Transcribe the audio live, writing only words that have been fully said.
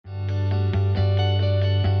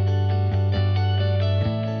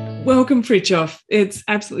Welcome, Frichoff. It's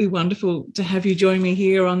absolutely wonderful to have you join me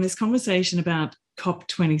here on this conversation about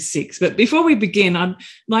COP26. But before we begin, I'd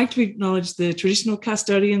like to acknowledge the traditional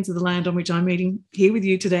custodians of the land on which I'm meeting here with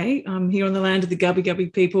you today. I'm here on the land of the Gubbi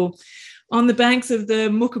Gubbi people on the banks of the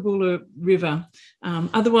Mookaboolra River,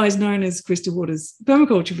 otherwise known as Crystal Waters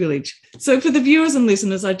Permaculture Village. So for the viewers and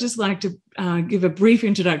listeners, I'd just like to give a brief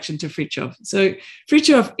introduction to Fritjof. So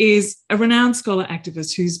Fritjof is a renowned scholar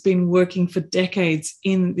activist who's been working for decades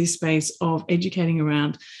in this space of educating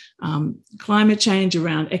around climate change,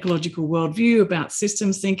 around ecological worldview, about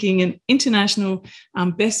systems thinking, an international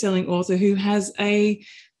best-selling author who has a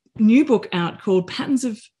new book out called Patterns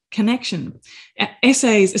of Connection,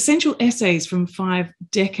 essays, essential essays from 5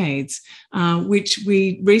 decades, which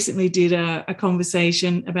we recently did a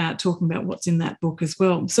conversation about, talking about what's in that book as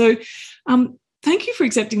well. So thank you for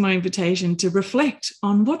accepting my invitation to reflect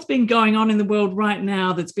on what's been going on in the world right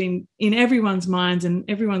now that's been in everyone's minds and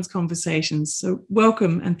everyone's conversations. So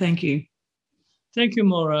welcome and thank you. Thank you,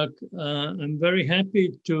 Morag. I'm very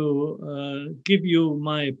happy to give you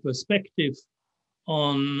my perspective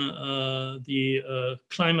on the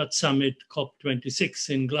climate summit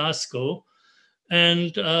COP26 in Glasgow.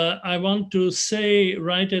 And I want to say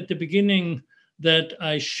right at the beginning that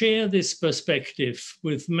I share this perspective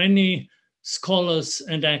with many scholars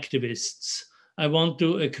and activists. I want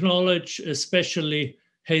to acknowledge especially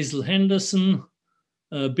Hazel Henderson,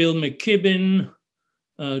 Bill McKibben,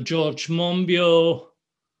 George Monbiot,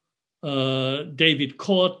 David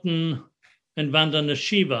Corton, and Vandana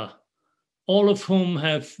Shiva, all of whom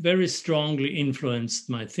have very strongly influenced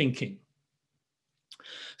my thinking.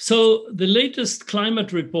 So the latest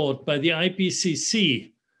climate report by the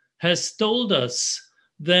IPCC has told us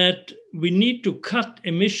that we need to cut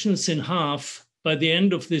emissions in half by the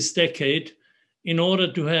end of this decade in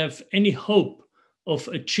order to have any hope of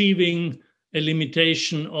achieving a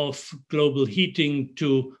limitation of global heating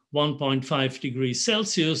to 1.5 degrees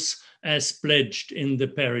Celsius as pledged in the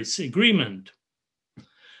Paris Agreement.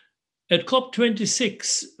 At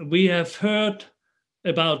COP26, we have heard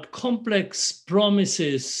about complex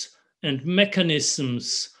promises and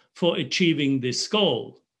mechanisms for achieving this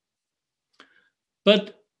goal.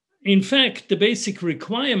 But in fact, the basic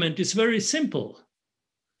requirement is very simple.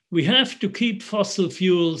 We have to keep fossil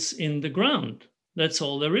fuels in the ground. That's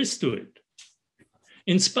all there is to it.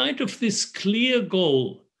 In spite of this clear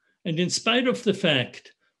goal, and in spite of the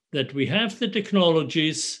fact that we have the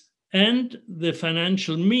technologies and the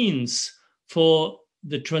financial means for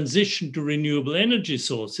the transition to renewable energy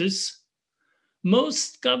sources,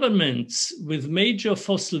 most governments with major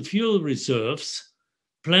fossil fuel reserves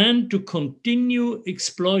plan to continue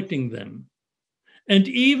exploiting them and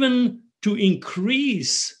even to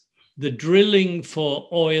increase the drilling for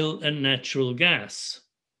oil and natural gas.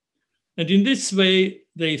 And in this way,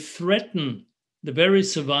 they threaten the very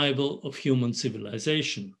survival of human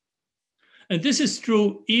civilization. And this is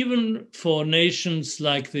true even for nations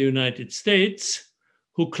like the United States,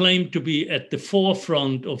 who claim to be at the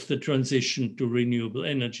forefront of the transition to renewable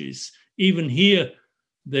energies. Even here,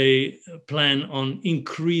 they plan on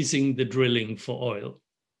increasing the drilling for oil.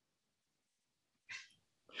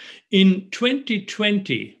 In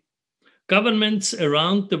 2020, governments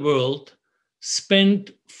around the world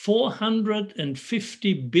spent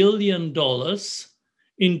 $450 billion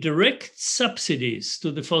in direct subsidies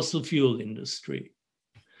to the fossil fuel industry,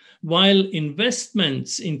 while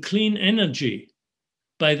investments in clean energy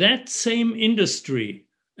by that same industry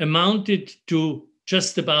amounted to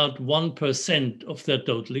just about 1% of their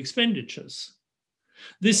total expenditures.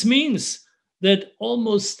 This means that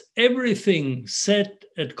almost everything said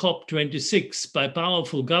at COP26 by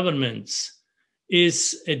powerful governments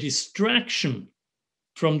is a distraction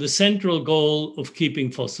from the central goal of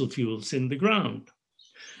keeping fossil fuels in the ground.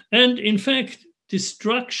 And in fact,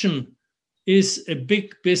 destruction is a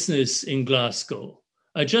big business in Glasgow.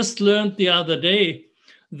 I just learned the other day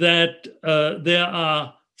that there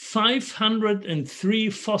are 503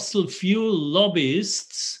 fossil fuel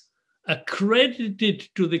lobbyists accredited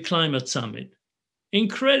to the climate summit.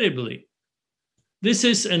 Incredibly. This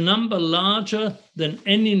is a number larger than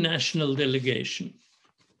any national delegation.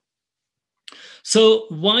 So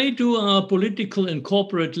why do our political and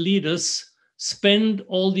corporate leaders spend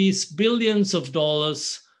all these billions of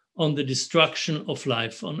dollars on the destruction of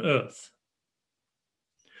life on Earth?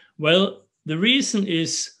 Well, the reason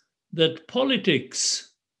is that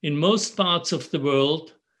politics in most parts of the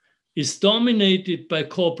world is dominated by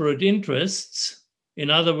corporate interests.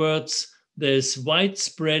 In other words, there's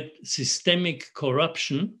widespread systemic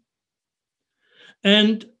corruption.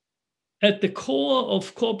 And at the core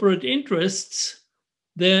of corporate interests,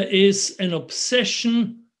 there is an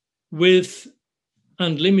obsession with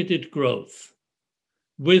unlimited growth,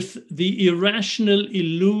 with the irrational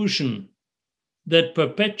illusion that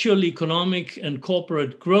perpetual economic and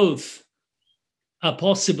corporate growth are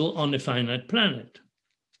possible on a finite planet.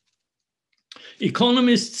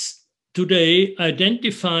 Economists today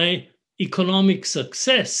identify economic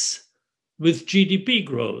success with GDP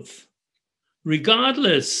growth,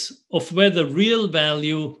 regardless of whether real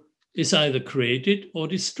value is either created or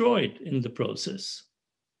destroyed in the process.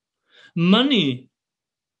 Money,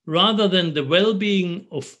 rather than the well-being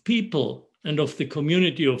of people and of the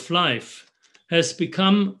community of life, has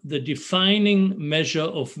become the defining measure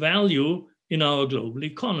of value in our global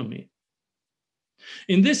economy.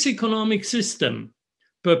 In this economic system,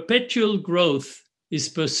 perpetual growth is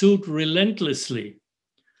pursued relentlessly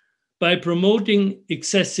by promoting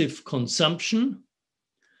excessive consumption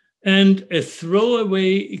and a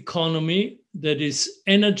throwaway economy that is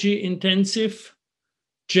energy intensive,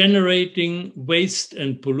 generating waste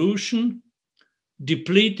and pollution,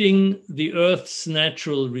 depleting the Earth's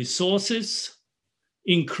natural resources,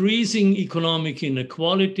 increasing economic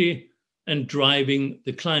inequality, and driving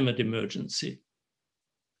the climate emergency.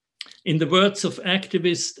 In the words of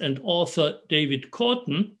activist and author David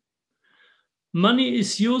Corton, money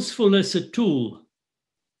is useful as a tool,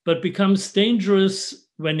 but becomes dangerous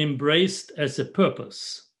when embraced as a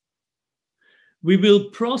purpose. We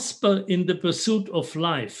will prosper in the pursuit of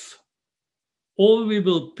life, or we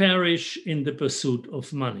will perish in the pursuit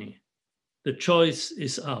of money. The choice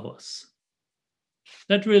is ours.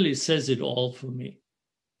 That really says it all for me.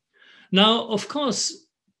 Now, of course,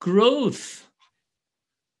 growth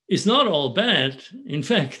is not all bad. In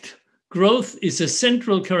fact, growth is a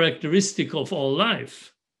central characteristic of all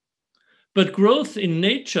life. But growth in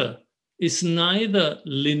nature is neither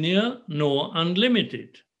linear nor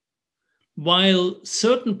unlimited. While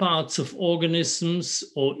certain parts of organisms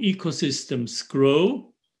or ecosystems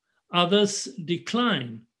grow, others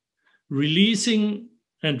decline, releasing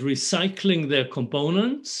and recycling their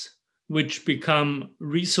components, which become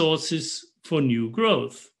resources for new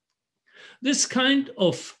growth. This kind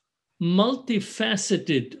of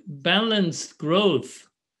multifaceted, balanced growth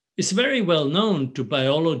is very well known to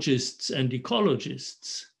biologists and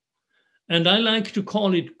ecologists. And I like to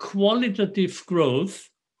call it qualitative growth,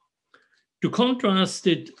 to contrast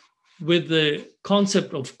it with the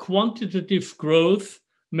concept of quantitative growth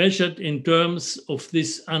measured in terms of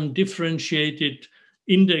this undifferentiated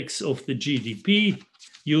index of the GDP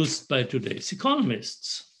used by today's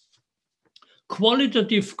economists.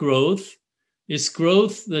 Qualitative growth is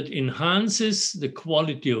growth that enhances the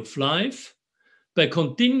quality of life by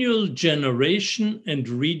continual generation and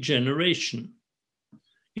regeneration.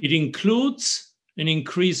 It includes an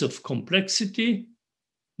increase of complexity,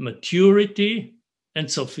 maturity, and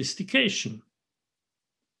sophistication.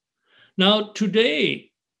 Now,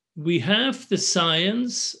 today, we have the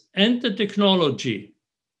science and the technology,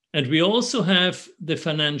 and we also have the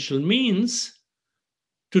financial means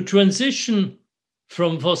to transition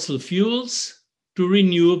from fossil fuels to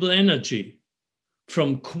renewable energy,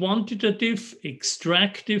 from quantitative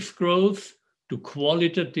extractive growth to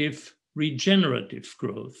qualitative regenerative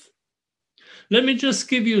growth. Let me just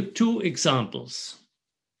give you two examples.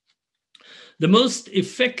 The most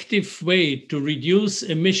effective way to reduce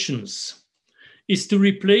emissions is to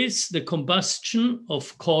replace the combustion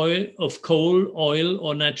of coal, oil,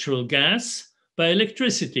 or natural gas by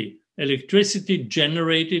electricity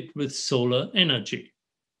generated with solar energy.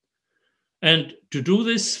 And to do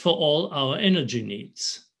this for all our energy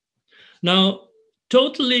needs. Now,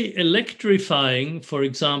 totally electrifying, for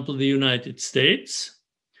example, the United States,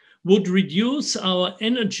 would reduce our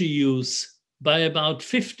energy use by about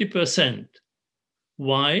 50%.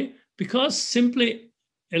 Why? Because simply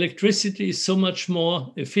electricity is so much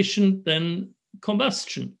more efficient than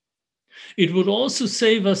combustion. It would also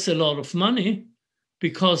save us a lot of money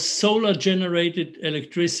because solar-generated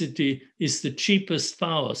electricity is the cheapest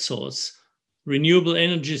power source. Renewable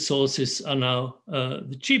energy sources are now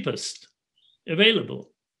the cheapest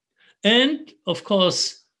available. And, of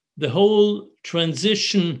course, the whole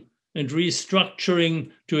transition and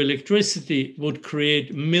restructuring to electricity would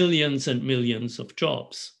create millions and millions of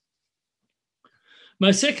jobs.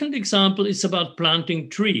 My second example is about planting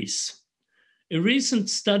trees. A recent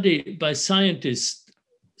study by scientists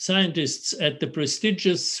at the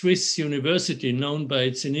prestigious Swiss university known by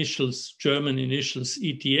its initials, German initials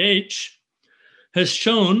ETH, has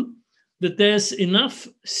shown that there's enough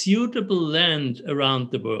suitable land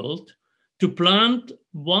around the world to plant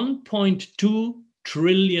 1.2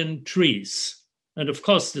 trillion trees. And of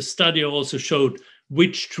course, the study also showed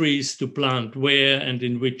which trees to plant where and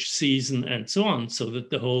in which season and so on, so that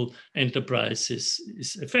the whole enterprise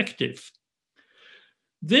is effective.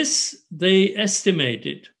 This, they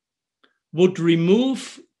estimated, would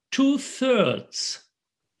remove 2/3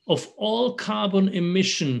 of all carbon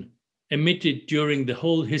emission emitted during the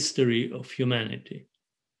whole history of humanity.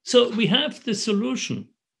 So we have the solution.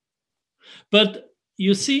 But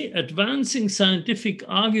you see, advancing scientific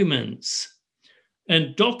arguments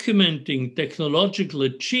and documenting technological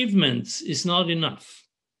achievements is not enough.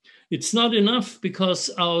 It's not enough because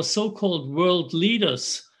our so-called world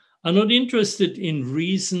leaders are not interested in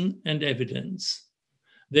reason and evidence.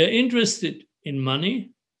 They're interested in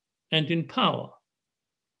money and in power.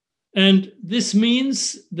 And this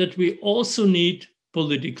means that we also need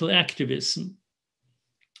political activism.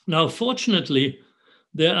 Now, fortunately,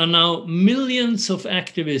 there are now millions of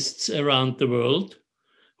activists around the world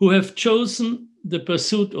who have chosen the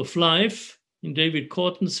pursuit of life, in David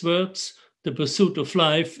Corton's words, the pursuit of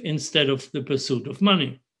life instead of the pursuit of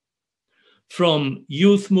money. From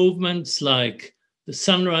youth movements like the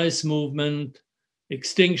Sunrise Movement,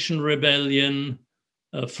 Extinction Rebellion,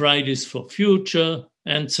 Fridays for Future,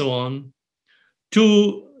 and so on,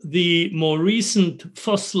 to the more recent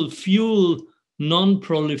fossil fuel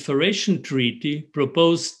non-proliferation treaty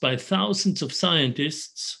proposed by thousands of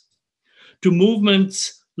scientists, to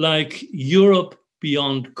movements like Europe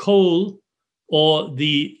Beyond Coal or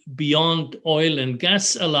the Beyond Oil and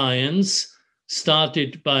Gas Alliance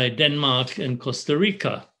started by Denmark and Costa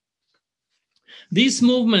Rica. These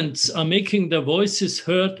movements are making their voices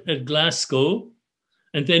heard at Glasgow,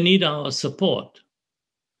 and they need our support.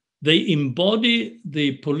 They embody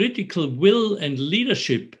the political will and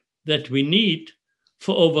leadership that we need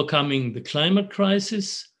for overcoming the climate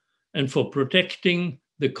crisis and for protecting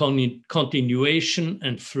the continuation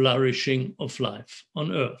and flourishing of life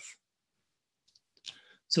on Earth.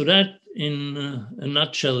 So that, in a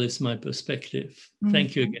nutshell, is my perspective. Mm-hmm.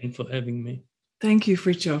 Thank you again for having me. Thank you,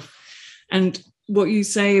 Frichof. And what you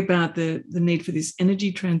say about the need for this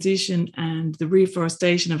energy transition and the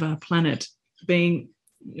reforestation of our planet being,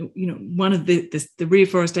 one of the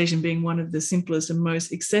reforestation being one of the simplest and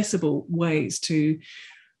most accessible ways to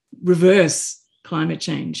reverse climate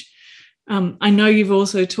change. I know you've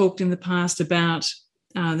also talked in the past about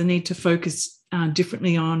the need to focus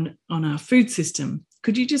differently on our food system.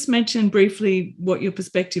 Could you just mention briefly what your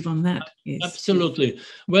perspective on that is? Absolutely.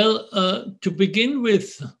 Well, to begin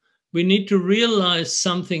with, we need to realize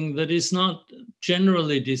something that is not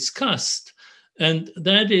generally discussed, and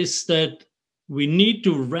that is that we need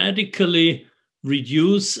to radically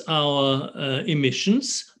reduce our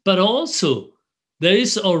emissions, but also there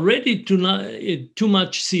is already too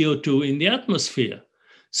much CO2 in the atmosphere.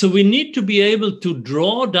 So we need to be able to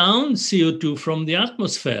draw down CO2 from the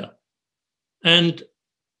atmosphere. And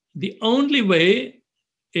the only way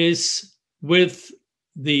is with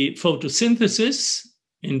the photosynthesis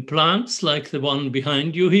in plants like the one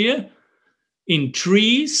behind you here, in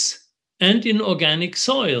trees, and in organic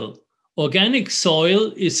soil. Organic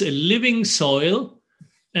soil is a living soil,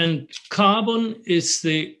 and carbon is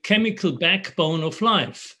the chemical backbone of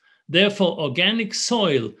life. Therefore, organic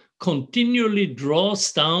soil continually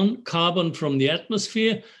draws down carbon from the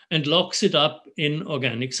atmosphere and locks it up in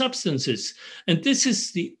organic substances. And this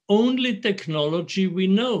is the only technology we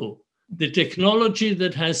know, the technology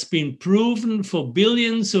that has been proven for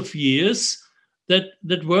billions of years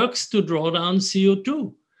that works to draw down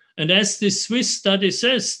CO2. And as this Swiss study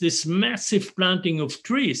says, this massive planting of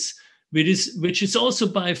trees, which is also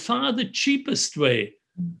by far the cheapest way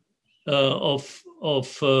of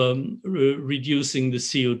reducing the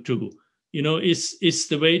CO2, is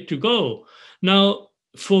the way to go. Now,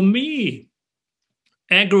 for me,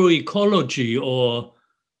 agroecology or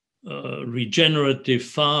regenerative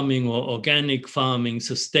farming or organic farming,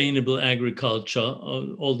 sustainable agriculture,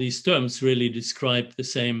 all these terms really describe the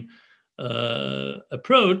same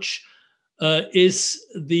approach, is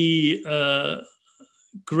the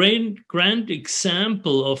grand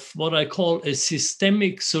example of what I call a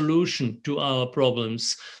systemic solution to our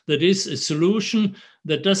problems. That is a solution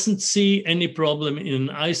that doesn't see any problem in an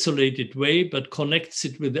isolated way, but connects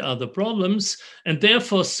it with the other problems and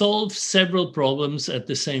therefore solves several problems at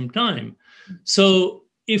the same time. So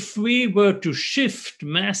if we were to shift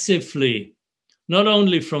massively, not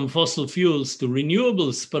only from fossil fuels to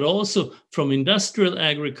renewables, but also from industrial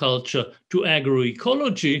agriculture to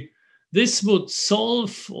agroecology, this would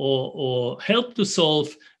solve or help to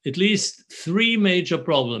solve at least three major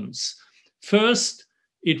problems. First,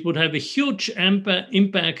 it would have a huge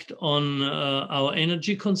impact on our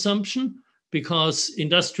energy consumption, because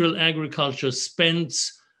industrial agriculture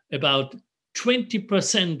spends about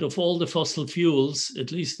 20% of all the fossil fuels,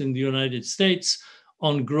 at least in the United States,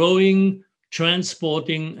 on growing,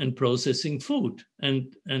 transporting, and processing food.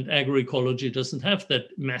 And agroecology doesn't have that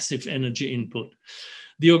massive energy input.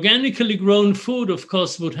 The organically grown food, of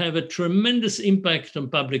course, would have a tremendous impact on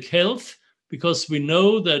public health, because we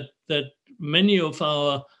know that many of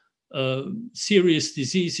our serious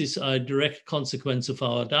diseases are a direct consequence of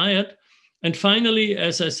our diet. And finally,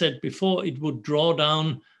 as I said before, it would draw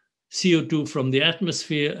down CO2 from the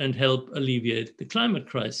atmosphere and help alleviate the climate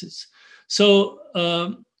crisis. So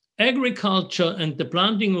agriculture and the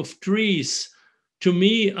planting of trees, to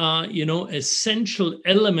me, are, essential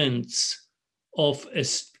elements of a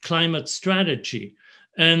climate strategy.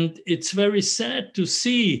 And it's very sad to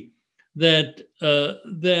see that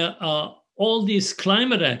there are all these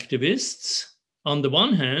climate activists on the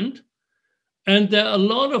one hand, and there are a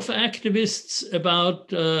lot of activists about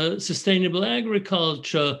sustainable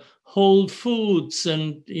agriculture, whole foods,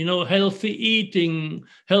 and healthy eating,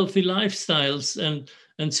 healthy lifestyles,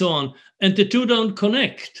 and so on. And the two don't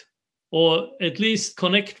connect, or at least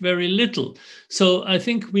connect very little. So I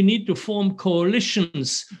think we need to form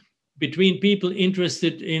coalitions between people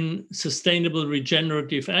interested in sustainable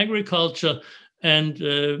regenerative agriculture and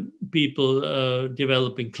people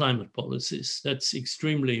developing climate policies. That's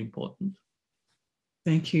extremely important.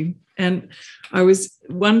 Thank you. And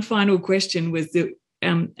one final question was that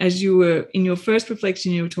as you were in your first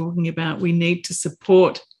reflection, you were talking about we need to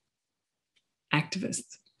support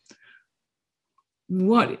activists.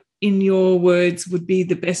 What, in your words, would be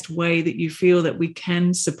the best way that you feel that we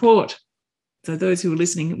can support? So those who are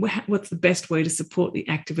listening, what's the best way to support the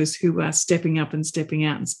activists who are stepping up and stepping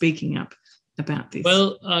out and speaking up about this?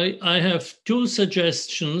 Well, I have two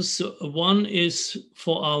suggestions. One is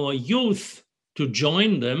for our youth to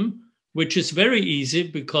join them, which is very easy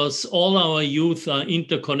because all our youth are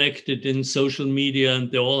interconnected in social media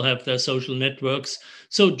and they all have their social networks.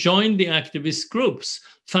 So join the activist groups,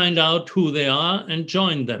 find out who they are and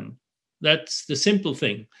join them. That's the simple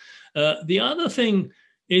thing. The other thing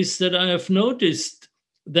is that I have noticed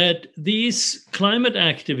that these climate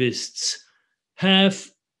activists have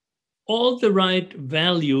all the right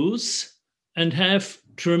values and have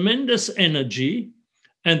tremendous energy,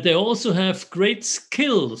 and they also have great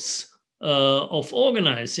skills of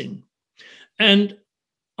organizing. And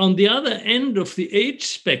on the other end of the age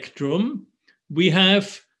spectrum, we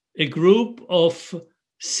have a group of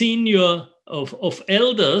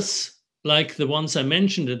elders, like the ones I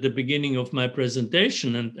mentioned at the beginning of my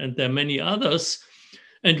presentation, and there are many others.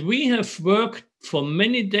 And we have worked for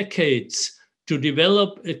many decades to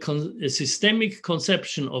develop a systemic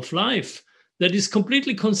conception of life that is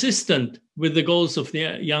completely consistent with the goals of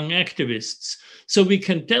the young activists. So we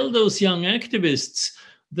can tell those young activists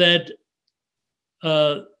that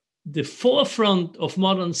the forefront of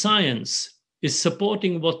modern science is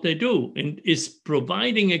supporting what they do and is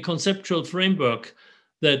providing a conceptual framework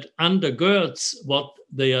that undergirds what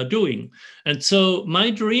they are doing. And so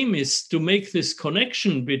my dream is to make this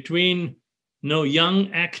connection between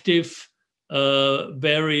young, active,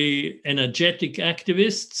 very energetic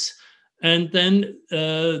activists, and then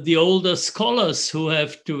the older scholars who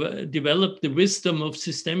have to develop the wisdom of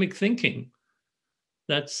systemic thinking.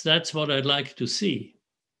 That's what I'd like to see.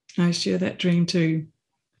 I share that dream too.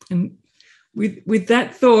 And with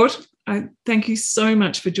that thought, I thank you so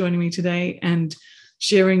much for joining me today and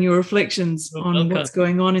sharing your reflections on what's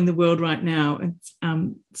going on in the world right now. It's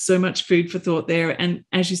so much food for thought there. And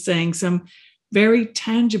as you're saying, some very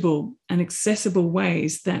tangible and accessible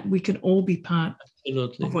ways that we can all be part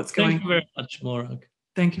of what's going on. Thank you very much, Morag.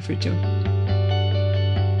 Thank you, Fritjof.